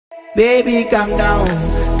Baby, calm down,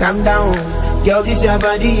 calm down. Girl, this your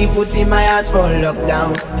body, put in my heart for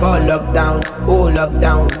lockdown, oh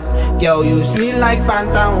lockdown. Girl, you sweet like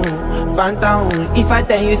phantom, phantom. If I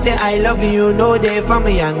tell you say I love you, no day for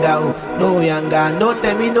me younger, no younger, no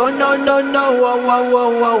tell me no, no, no, no, oh, oh,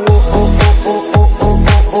 oh, oh, oh, oh, oh, oh, oh,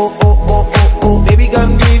 oh, oh, oh, oh. Baby,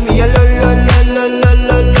 come give me a lo, lo, lo, lo, lo, lo,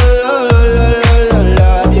 lo, lo, lo, lo.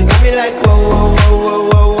 You got me like whoa, whoa, whoa,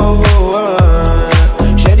 whoa, whoa, whoa, whoa.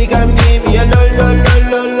 Shawty, come give me a lo, lo, lo,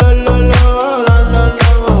 lo, lo, lo, lo, lo, lo.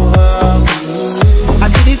 I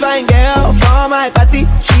see this fine girl for my party,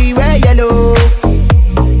 she wear yellow.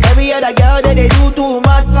 Every other girl that they do too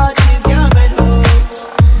much for this girl mellow.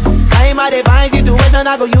 I'm at a fine situation,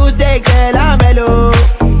 I go use the girl I'm mellow.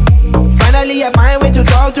 Finally I find way to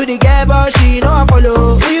talk to the girl, but she know I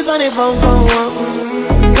follow. Who you gonna phone for?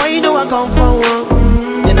 Why you know I come for one?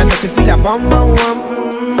 Then I start to feel a bum bum one.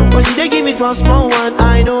 But she dey give me small small one.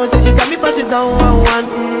 I know, say she got me pass it down one one.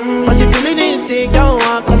 But she feeling insecure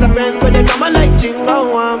one. Cause her friends, but they come and like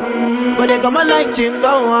chingo one. But they come and like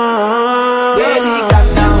chingo one. Baby, calm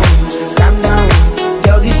down, calm down.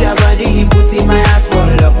 Girl, this your body, put in my heart for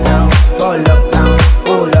lockdown, oh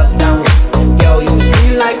lockdown. Girl, you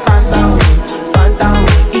feel like phantom, phantom.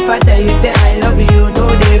 If I tell you say I love you, no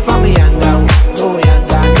day for me young down, no young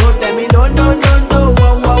down. Don't tell me no, no, no, no.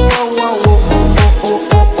 Whoa, whoa, whoa, whoa, whoa, oh, oh,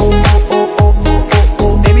 oh, oh, oh, oh, oh, oh,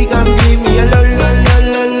 oh. Baby, come give me a lo, lo, lo,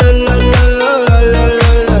 lo, lo, lo, lo, lo, lo,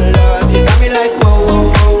 lo, lo. You got me like whoa, whoa,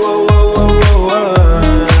 whoa, whoa, whoa, whoa,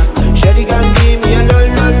 whoa. Shawty, come give me a lo,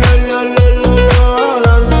 lo, lo, lo, lo, lo,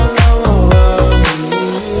 lo, lo, lo.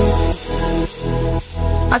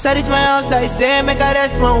 As I reach my house, I say, make a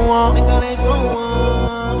rest, my one.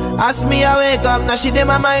 Ask me, I wake up, now she did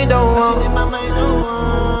my mind,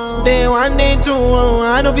 oh. Day one, day two,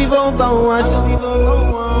 I know people go us.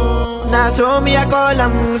 Now show me I call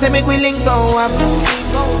them, say make we link go up.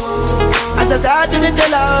 As I start to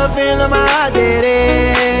tell her, feel my heart it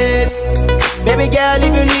is. Baby girl,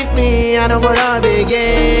 if you leave me, I don't go love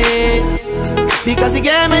again. Because you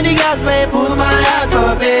gave me the gas, may pull my heart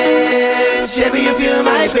for pain. Baby, you feel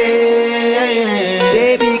my pain.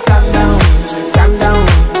 Baby, calm down, calm down.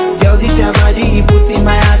 Girl, this your body, put in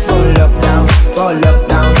my heart for lockdown, oh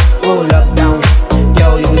lockdown.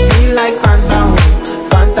 Girl, you feel like phantom,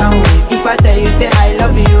 phantom. If I tell you say I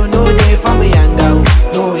love you, no day for me young down,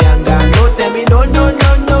 no young down. No tell me no, no,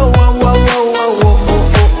 no, no. Whoa, whoa, whoa, whoa, oh, oh,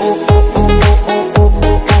 oh, oh, oh, oh, oh, oh,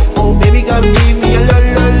 oh, oh. Baby, come give me a lo,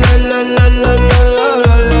 lo, lo, lo, lo, lo, lo, lo,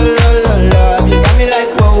 lo, lo, lo. You got me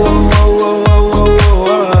like whoa, whoa, whoa, whoa, whoa, whoa,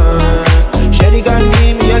 whoa. Shawty, come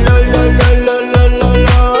give me a lo, lo, lo, lo, lo, lo,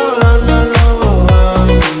 lo, lo, lo.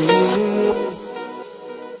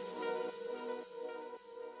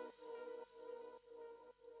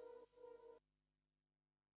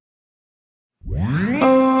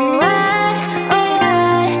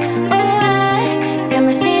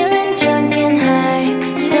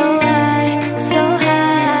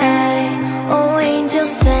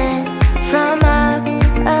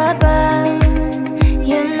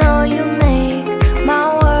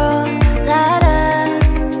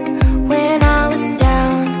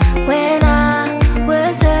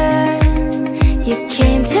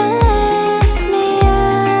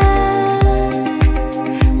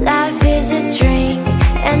 Life is a dream.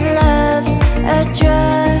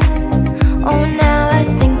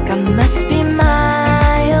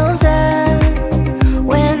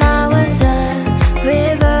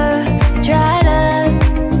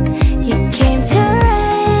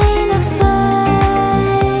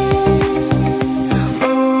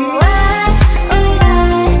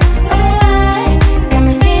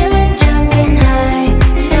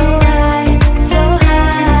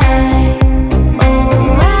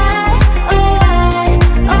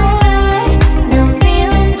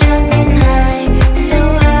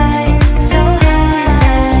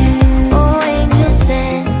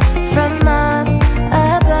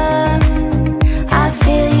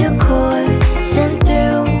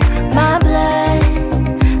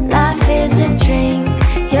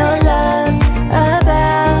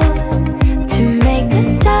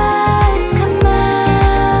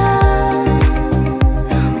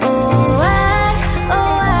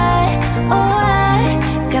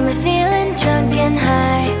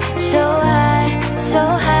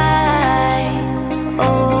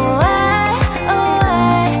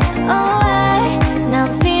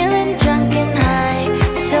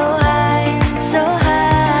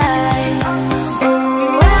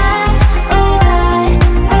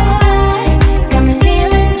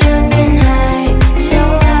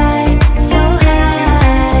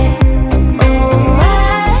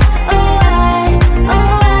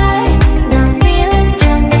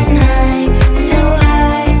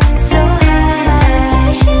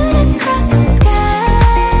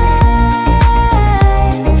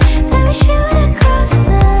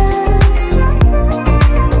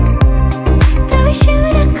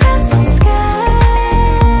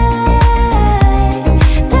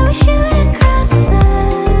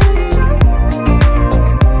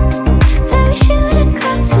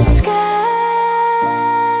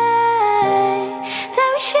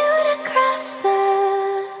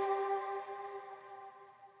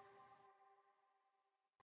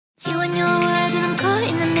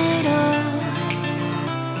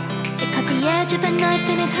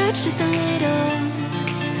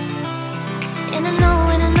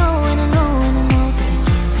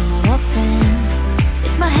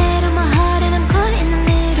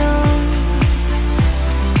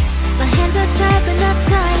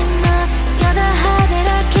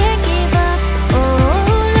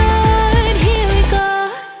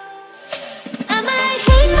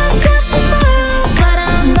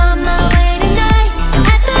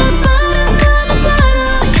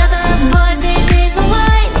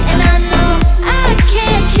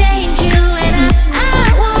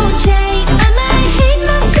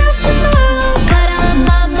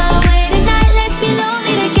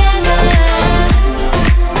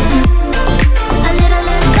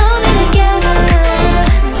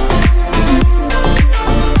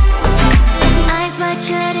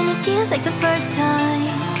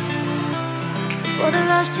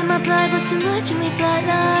 rushed to my blood was too much in me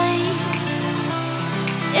bloodline.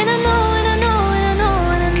 And I know, and I know, and I know,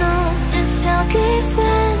 and I know just how this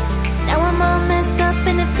ends. Now I'm all messed up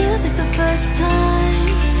and it feels like the first time.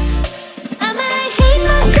 I might hate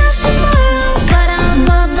myself tomorrow, but I'm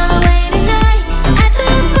on my way tonight. At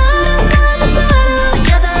the bottom of the bottle,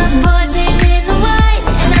 you're the poison in the wine.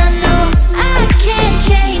 And I know I can't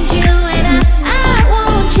change you, and I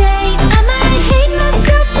won't change. I might hate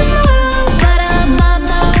myself tomorrow, but I'm on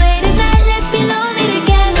my way tonight. Let's be lonely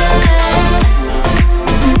together.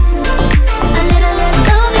 A little less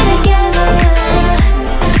lonely together.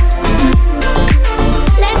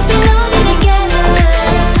 Let's be lonely together.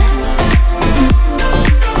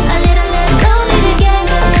 A little less lonely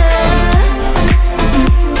together.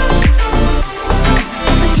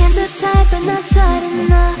 My hands are tied but not tight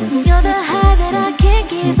enough. You're the high that I can't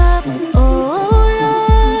give up. Oh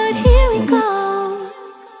Lord, here we go.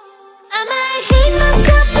 I might hate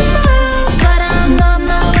myself tomorrow, but I'm on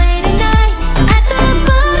my way tonight. At the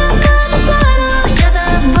bottom of the bottle, you're the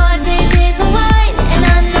poison in the wine. And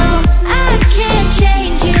I know I can't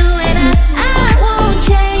change you, and I won't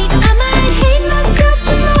change. I might hate myself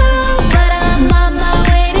tomorrow, but I'm on my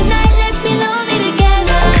way tonight. Let's be lonely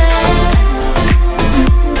together.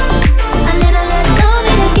 A little less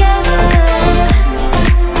lonely together.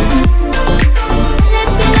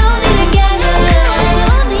 Let's be lonely together.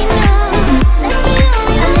 Lonely now. Let's be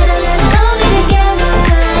lonely. A little less lonely together.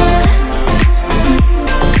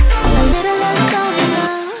 A little less lonely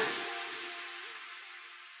now.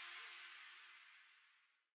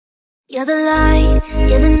 You're the light,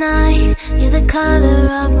 you're the night, you're the color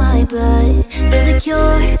of my blood. You're the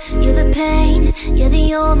cure, you're the pain, you're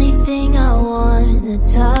the only thing I wanna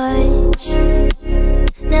touch.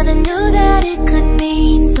 Never knew that it could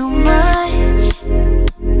mean so much,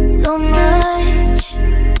 so much.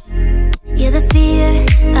 You're the fear,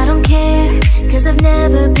 I don't care, 'cause I've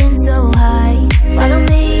never been so high. Follow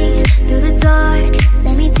me through the dark,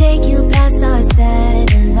 let me take you past our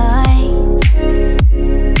satellites.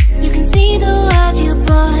 You can see the world you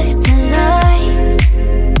brought to life,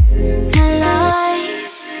 to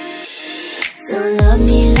life. So love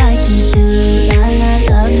me like you do, la la,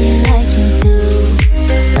 love me like you do.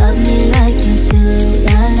 Love me like you do.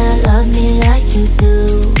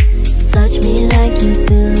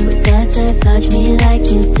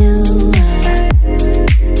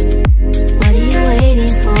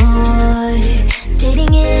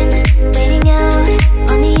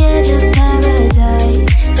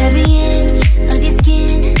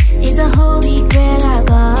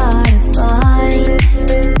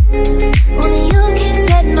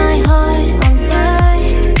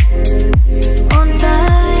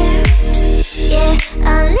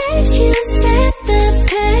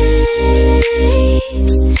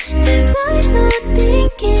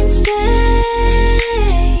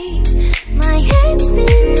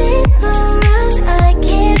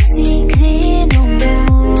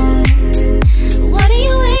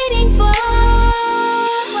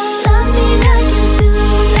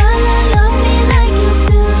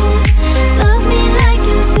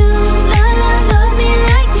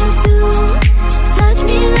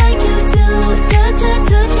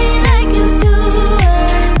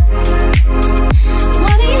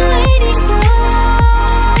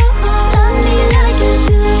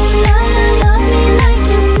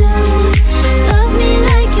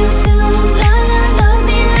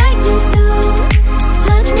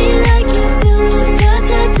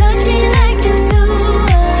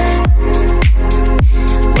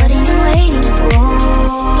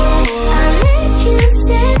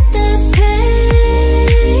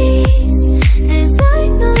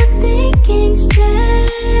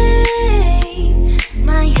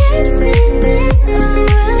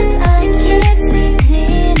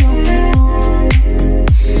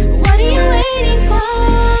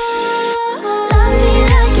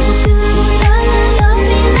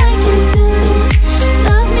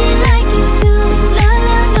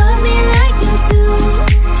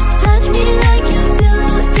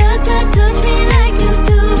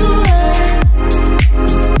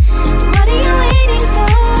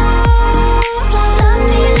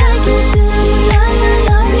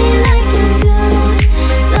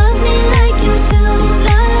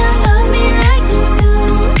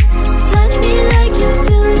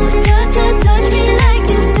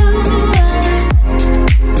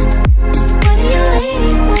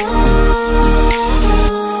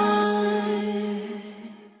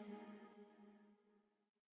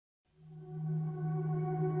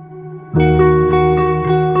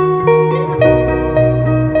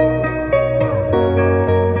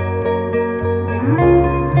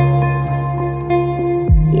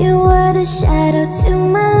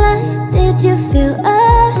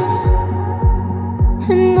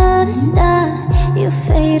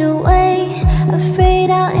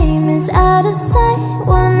 sight,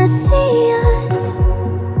 wanna see us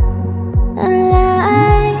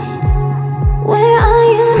alive. Where are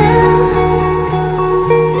you now?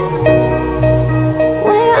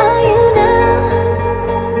 Where are you now?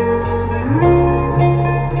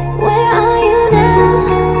 Where are you now?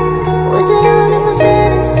 Was it all in my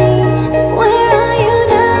fantasy? Where are you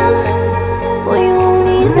now? Were you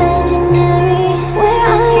only imaginary? Where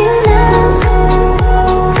are you now?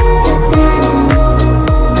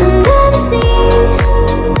 Under the sea,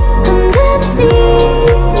 under the sea.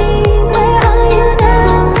 Where are you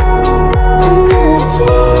now? Under the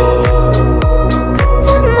tree.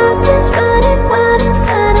 The monster's running wild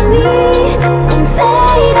inside of me. I'm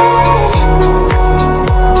faded.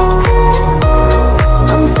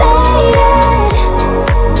 I'm faded.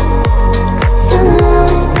 So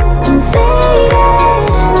lost. I'm faded.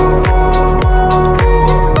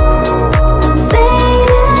 I'm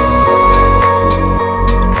faded.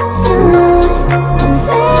 So lost. I'm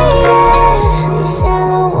faded. These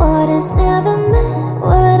shallow waters never meant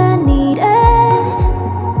what I needed.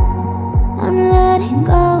 I'm letting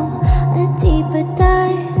go, a deeper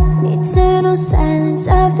dive, eternal silence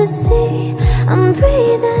of the sea. I'm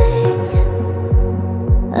breathing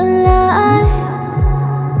alive.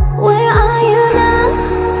 Where are you now?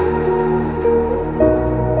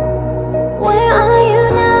 Where are you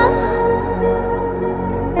now?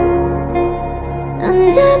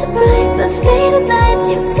 Under the bright but faded lights,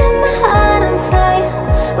 you set my heart on fire.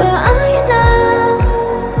 Where are you now?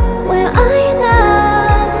 Where are you now?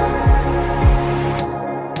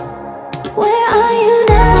 Where are you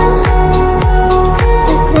now?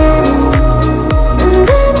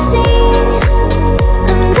 Under the sea,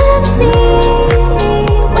 under the sea.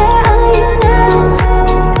 Where are you now?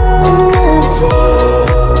 Under the tree.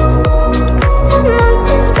 The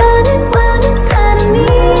monster's running wild inside of me.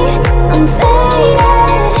 I'm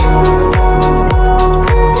faded.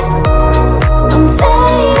 I'm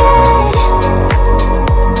faded.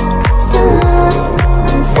 So lost.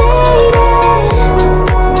 I'm faded.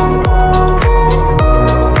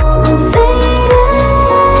 I'm faded.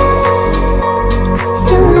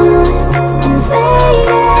 So lost. I'm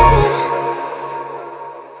faded.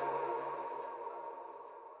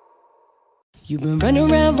 You've been running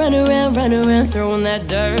around, throwing that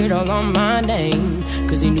dirt all on my name.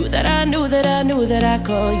 Cause you knew that I knew that I knew that I'd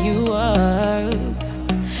call you up.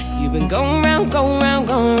 You've been going round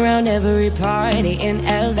every party in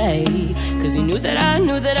LA. Cause you knew that I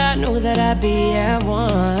knew that I knew that I'd be at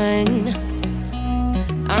one.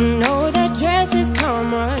 I know that dress is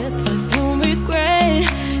karma, perfume regret.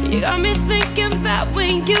 You got me thinking about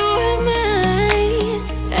when you were mine,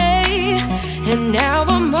 hey. And now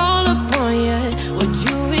I'm all up on you, what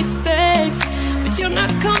you expect? But you're not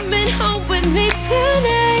coming home with me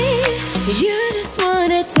tonight. You just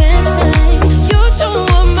want attention, you don't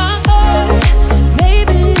want my heart.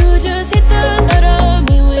 Maybe you just hate the thought of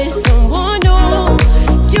me with someone new.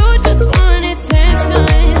 You just want attention, I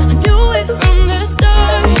knew it from the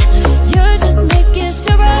start. You're just making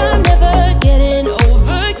sure I'm never getting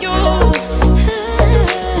over you.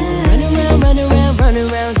 Run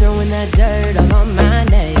around, throwing that dirt all on my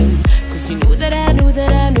name. Cause you knew that I knew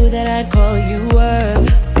that I knew that I'd call you up.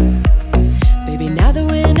 Baby, now that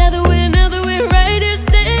we're right here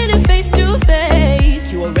standing face to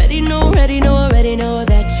face, you already know that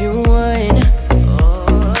you won.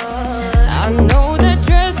 I know that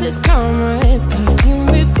dress is karma, perfume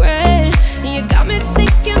regret. You got me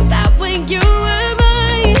thinking about when you were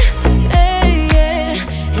mine, hey,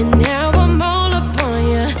 yeah. And now I'm all up on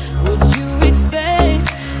you, what you expect?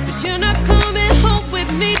 But you're not coming home with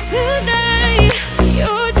me tonight.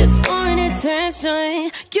 You just want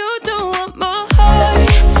attention, you don't want my heart.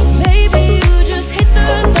 Maybe you just hate the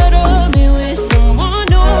thought of me with someone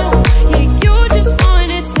new. Yeah, you just want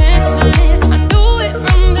attention, I knew it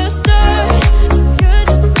from the start. You're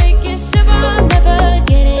just making sure I'm never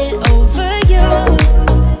getting over you.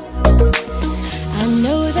 I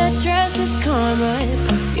know that dress is karma,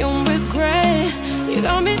 perfume regret. You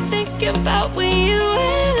got me thinking about when you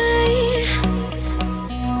were mine.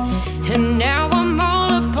 And now I'm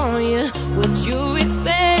all up on you, what you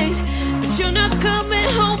expect? But you're not coming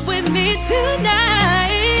home with me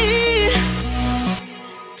tonight.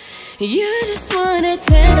 You just want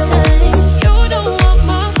attention, you don't want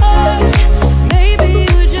my heart. Maybe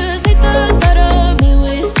you just hate the thought of me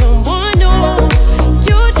with someone new.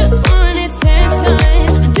 You just want attention, I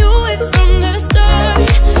knew it from the start.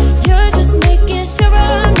 You're just making sure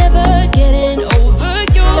I'm never getting over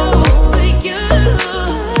you. What are you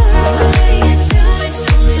doing?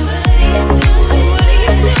 What are you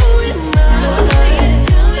doing?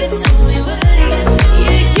 What are you doing?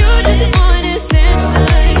 Yeah, you just want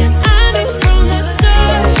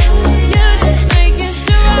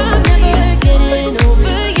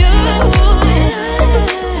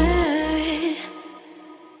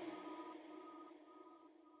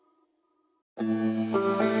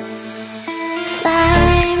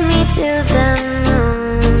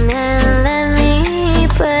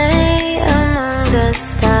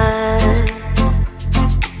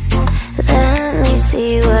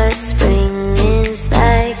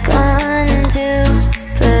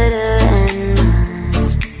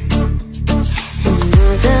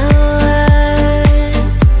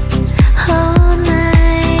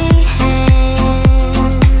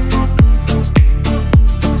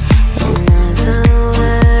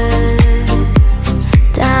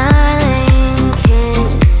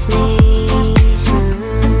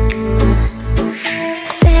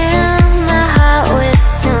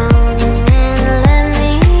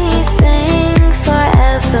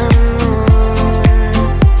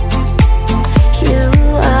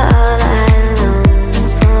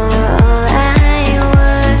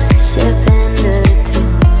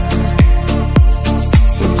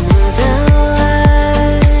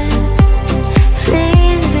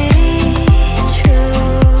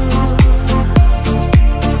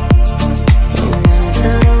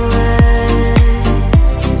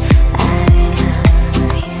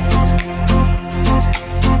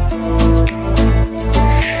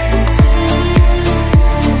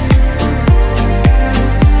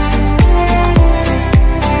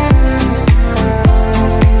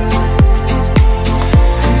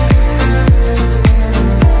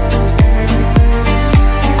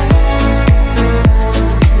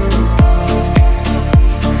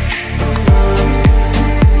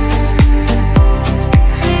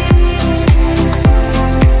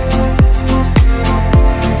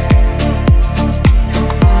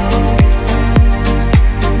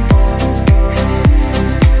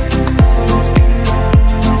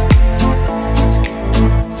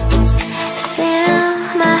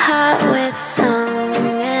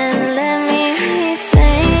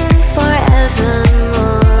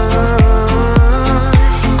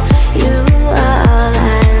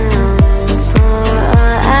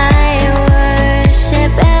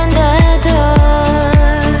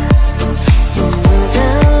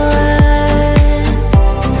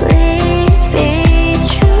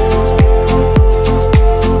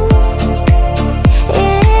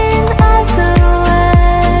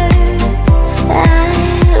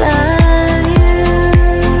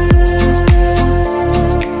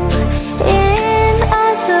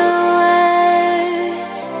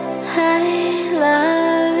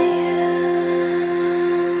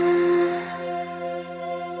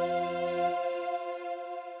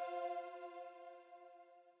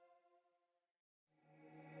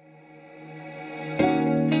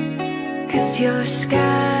you're a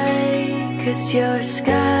sky, 'cause you're a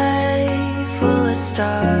sky full of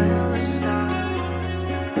stars.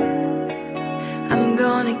 I'm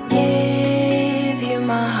gonna give you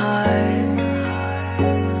my heart.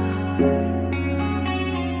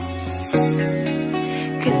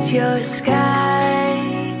 'Cause you're a sky,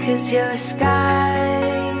 'cause you're a sky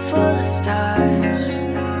full of stars.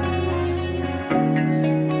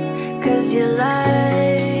 'Cause you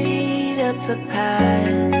light up the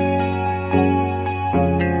path.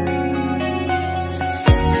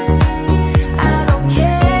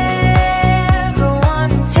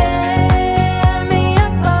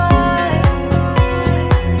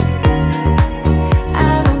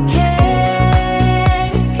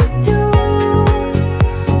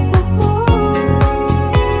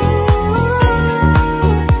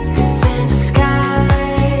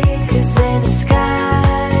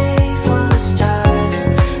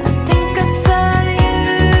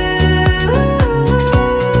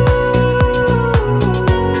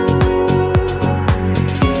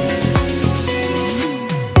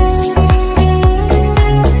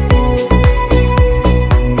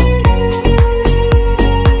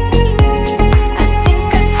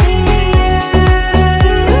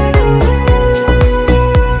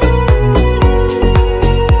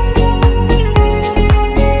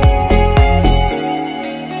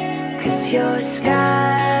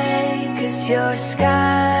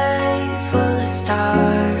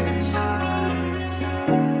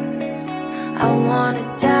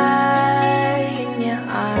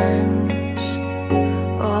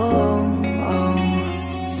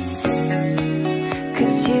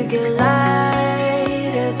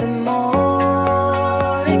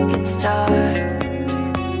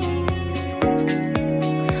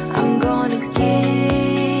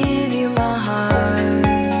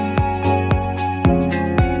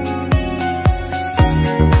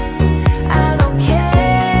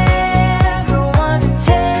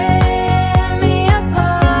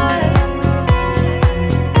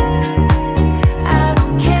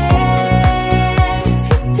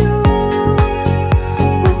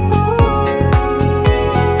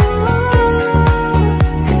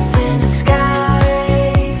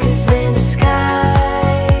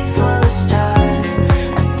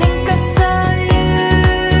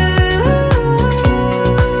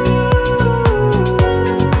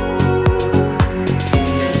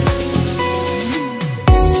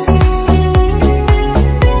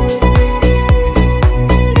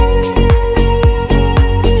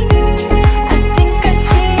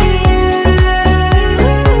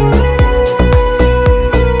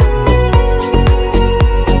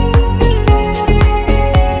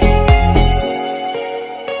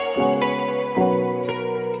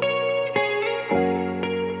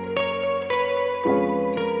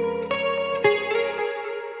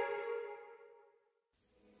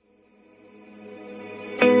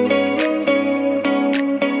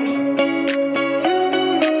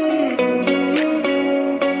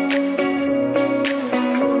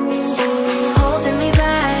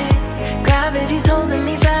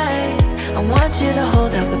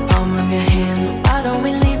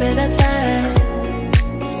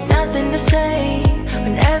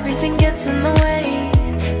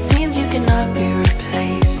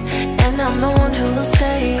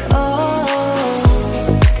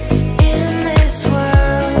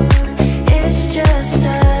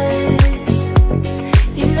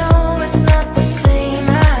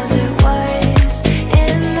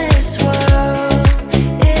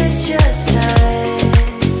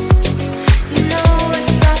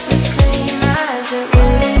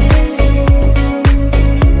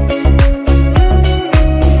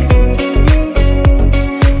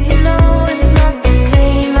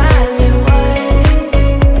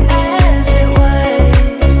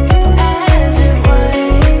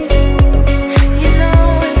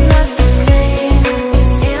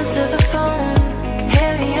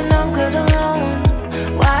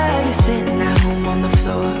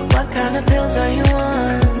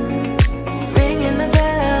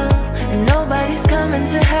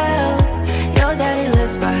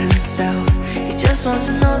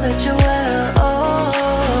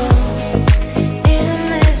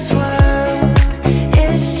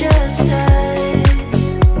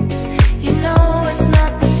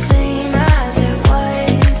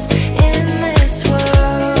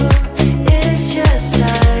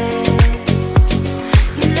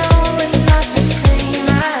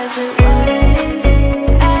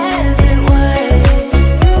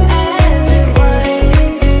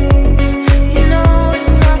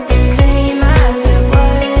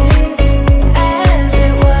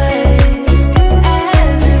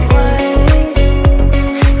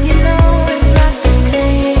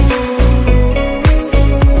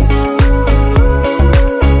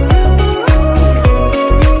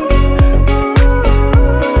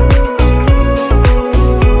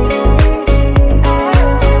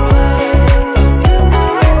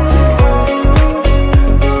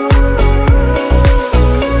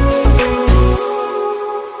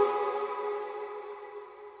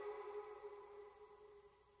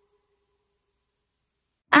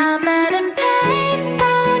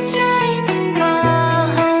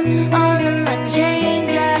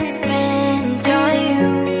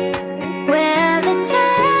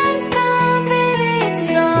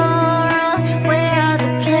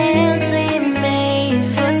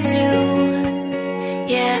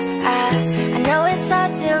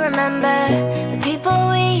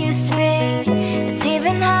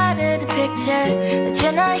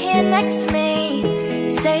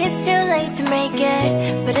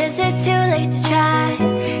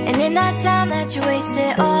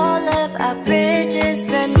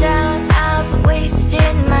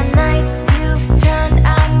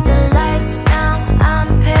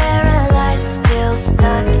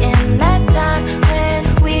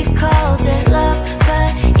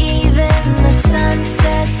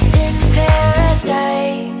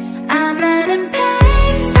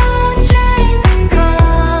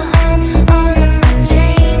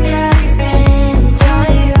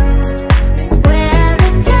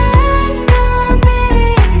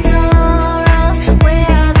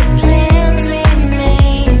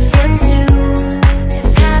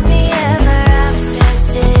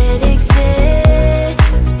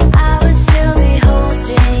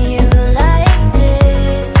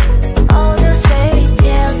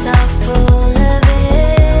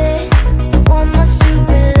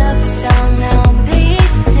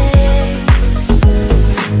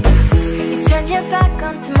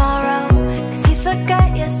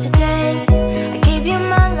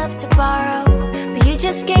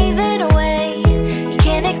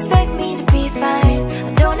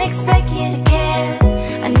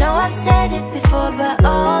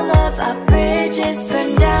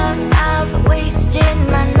 love, wasted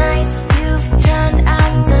my nights. You've turned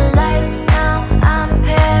out the lights, now I'm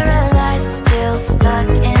paralyzed. Still stuck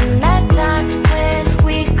in that time when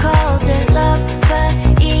we called it love,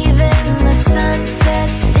 but even the sun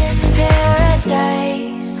sets in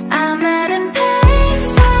paradise. I'm at a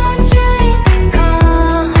payphone trying to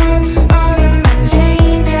call home. All of my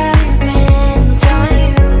change I spent on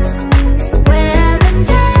you. Where are the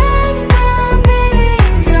times gone, baby,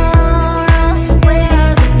 it's all wrong. Where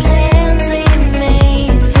are the plans we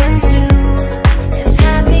made for two? If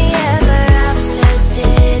happy ever after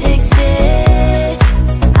did exist,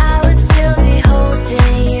 I would still be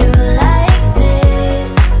holding you like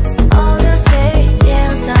this. All those fairy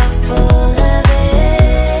tales are full of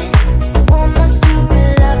it. One more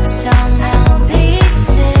stupid love song, now be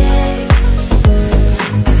sick.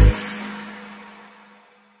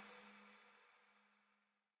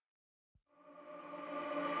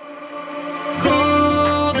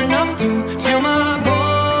 Cold enough to chill my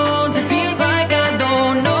bones. It feels like I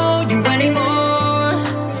don't know you anymore.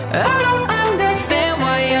 I don't understand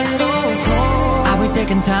why you're so cold. Are we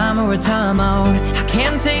taking time or a time out? I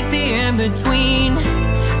can't take the in-between.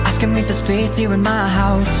 Asking me for space here in my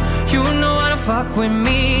house. You know how to fuck with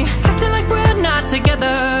me. Acting like we're not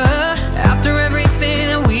together. After everything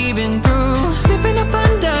that we've been through, slipping up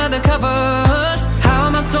under the covers. How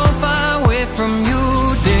am I so far away from you?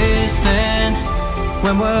 Distant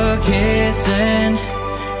when we're kissing,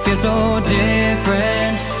 feel so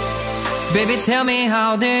different. Baby, tell me,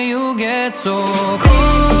 how dare you get so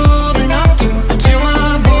cold enough to chill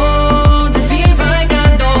my bones? It feels like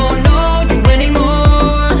I don't know you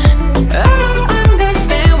anymore. I don't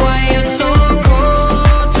understand why you're so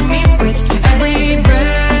cold to me. With every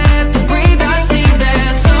breath you breathe, I see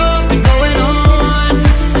there's something going on.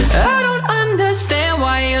 I don't understand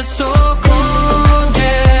why you're so cold,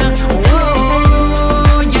 yeah.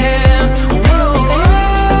 Whoa, yeah. Whoa,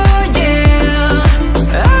 yeah.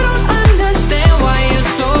 I don't understand why you're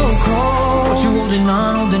so cold. What you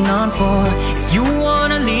holding on for? If you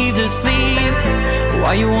wanna leave, just leave.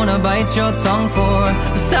 Why you wanna bite your tongue for?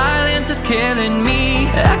 The silence is killing me.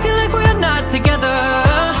 Acting like we're not together.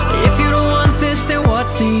 If you don't want this, then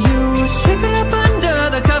what's the use? Slipping up under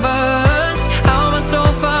the covers. How am I so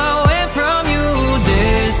far away from you?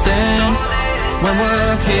 Distant when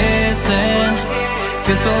we're kissing,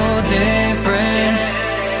 feel so different.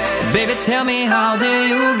 Baby, tell me, how dare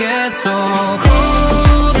you get so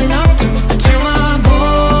cold enough to chill my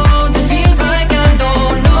bones? It feels like I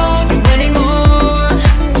don't know you anymore.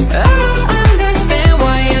 I don't understand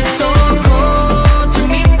why you're so cold to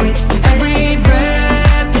me. With every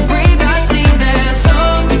breath you breathe, I see there's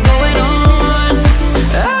something going on.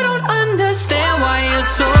 I don't understand why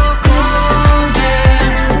you're so cold, yeah.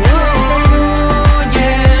 Whoa,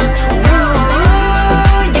 yeah. Whoa,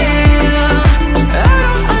 yeah. I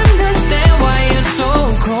don't understand why you're so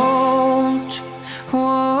cold. Whoa.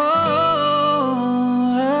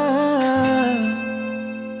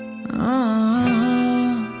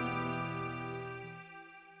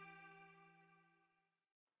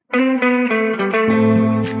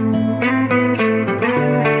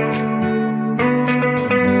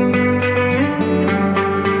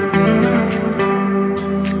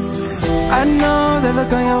 I know the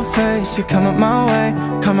look on your face. You come up my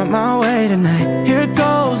way tonight. Here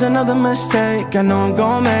goes another mistake. I know I'm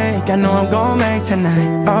gonna make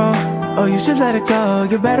tonight. Oh, you should let it go.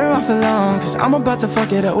 You're better off alone, cause I'm about to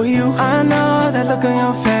fuck it up with you. I know that look on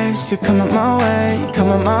your face. You come up my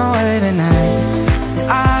way tonight.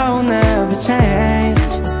 I'll never change.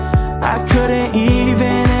 I couldn't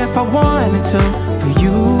even if I wanted to for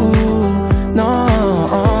you. No,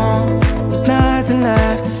 there's nothing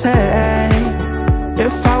left to say.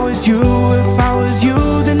 If I was you,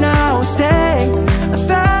 then I would stay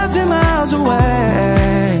 1,000 miles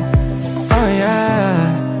away. Oh yeah.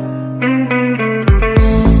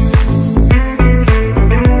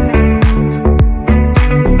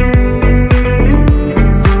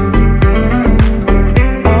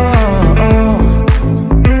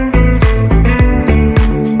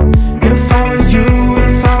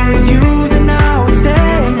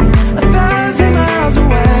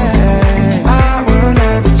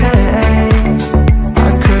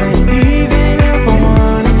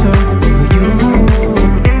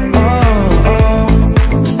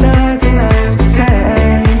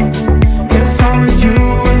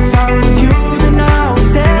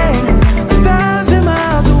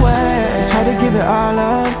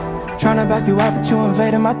 Tryna back you up, but you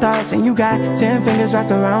invading my thoughts. And you got 10 fingers wrapped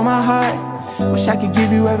around my heart. Wish I could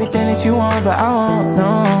give you everything that you want, but I won't,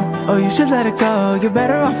 no. Oh, you should let it go, you're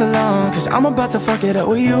better off alone, cause I'm about to fuck it up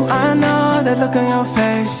with you. I know that look on your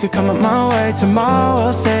face, you're coming my way. Tomorrow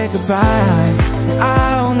we'll say goodbye.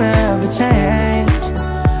 I'll never change.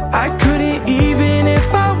 I couldn't even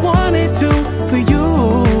if I wanted to for you.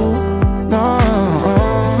 No,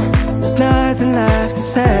 there's nothing left to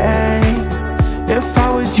say. If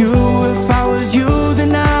I was you,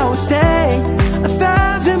 then I would stay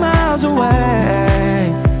 1,000 miles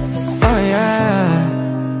away. Oh yeah.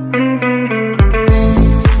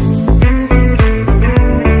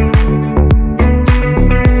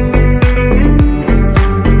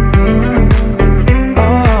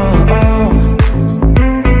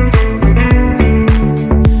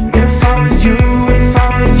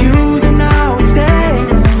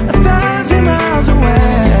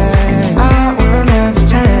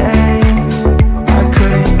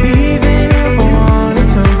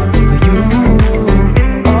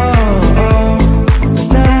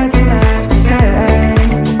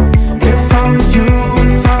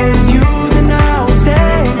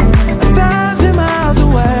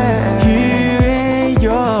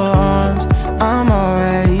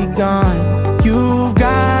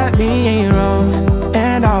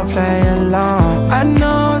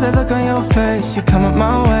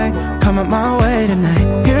 My way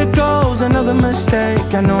tonight. Here goes another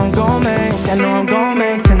mistake. I know I'm gon'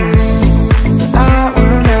 make tonight. I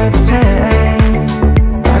will never change.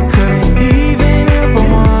 I couldn't even if I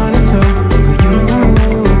wanted to for you.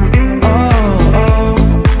 Oh,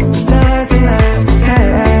 there's nothing left to say.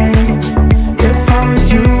 If I was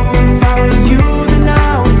you, then I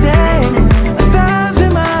would stay 1,000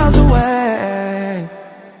 miles away.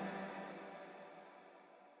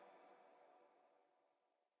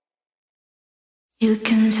 You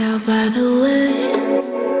can tell by the way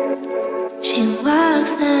she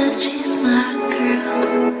walks that she's my girl.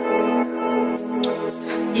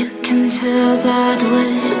 You can tell by the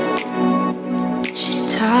way she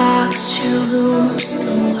talks, she rules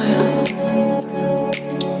the world.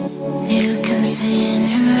 You can see in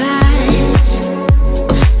her eyes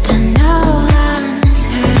that no one is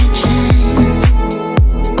hurting.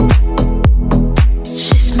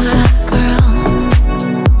 She's my girl.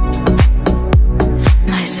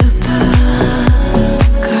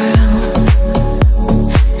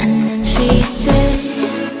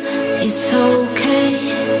 It's okay,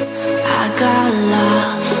 I got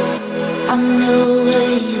lost on the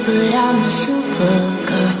way, but I'm a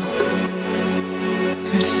supergirl,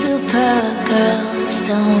 and supergirls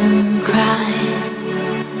don't cry.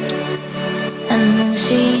 And then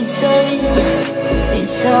she'd say,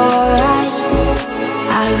 it's alright,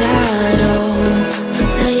 I got home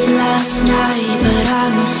late last night, but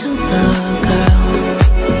I'm a supergirl,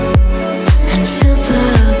 and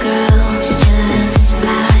supergirls just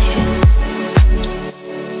fly.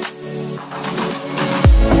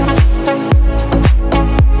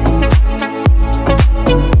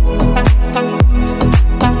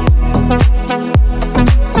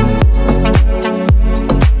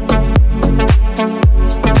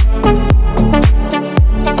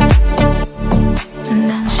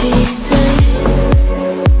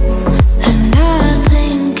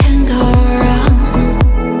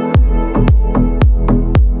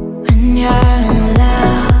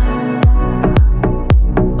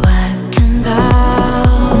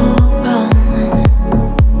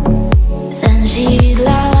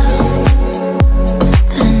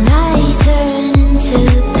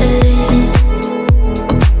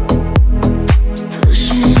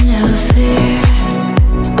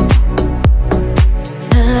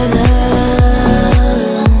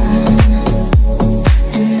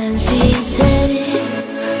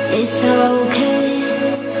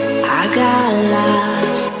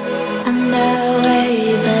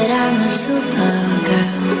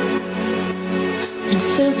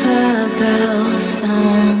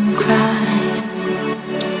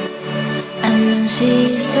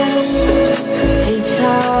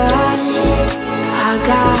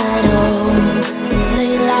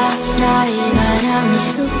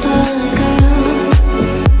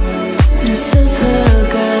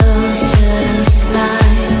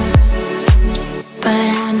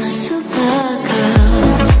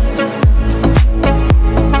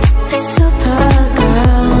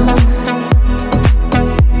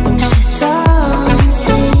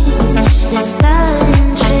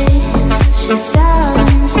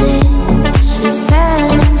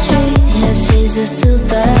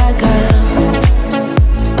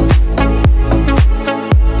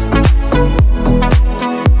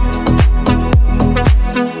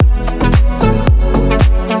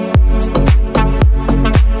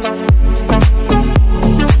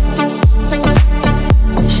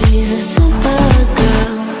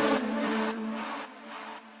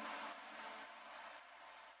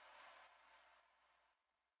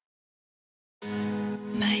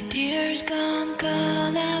 tears gone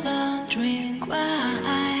cold, I won't drink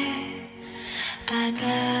wine. I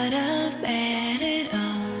got up at it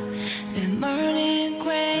all. The morning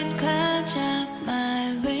rain caught up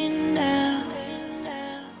my window.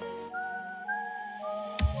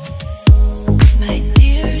 My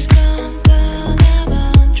tears gone cold, I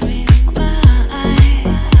won't drink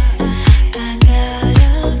wine. I got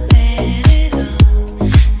up at it all.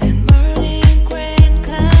 The morning rain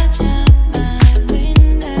caught up my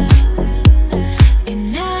window,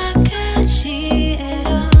 and I can't see it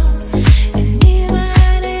all. And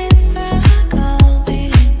even if I go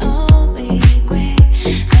big, all be great.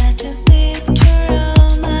 Got the picture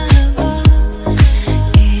on my wall.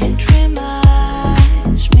 It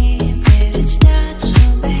reminds me that it's not so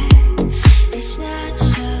bad. It's not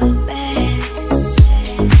so bad.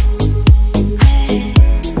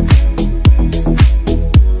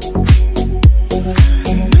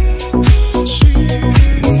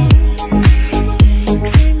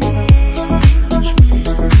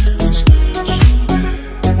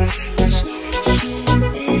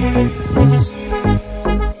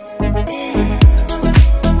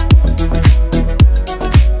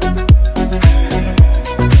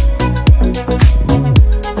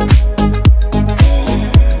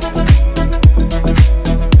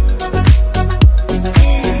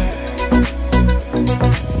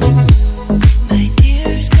 My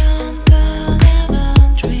tears gone cold, I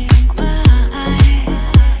won't drink wine.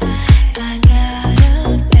 I got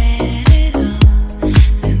up at it all.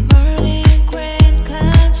 The morning rain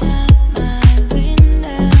caught up my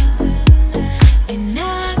window, and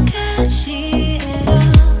I can't see it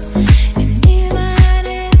all. And even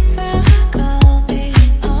if I go big,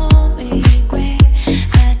 all be great.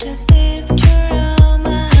 Got the picture on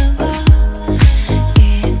my wall.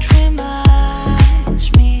 It reminds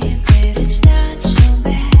me that it's not so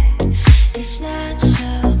bad. It's not so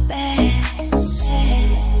bad.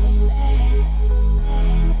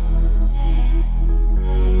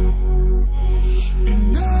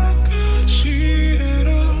 And I can't see it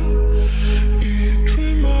all. It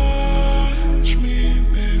reminds me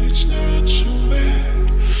that it's not so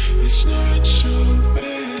bad. It's not so bad.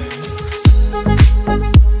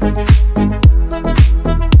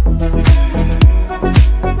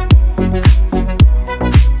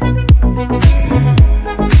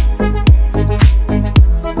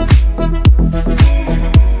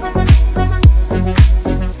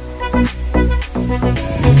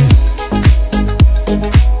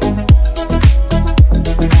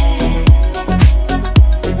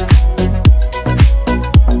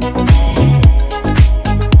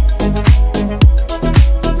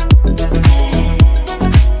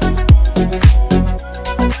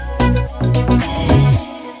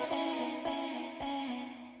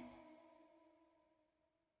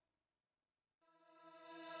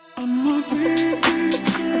 I'm not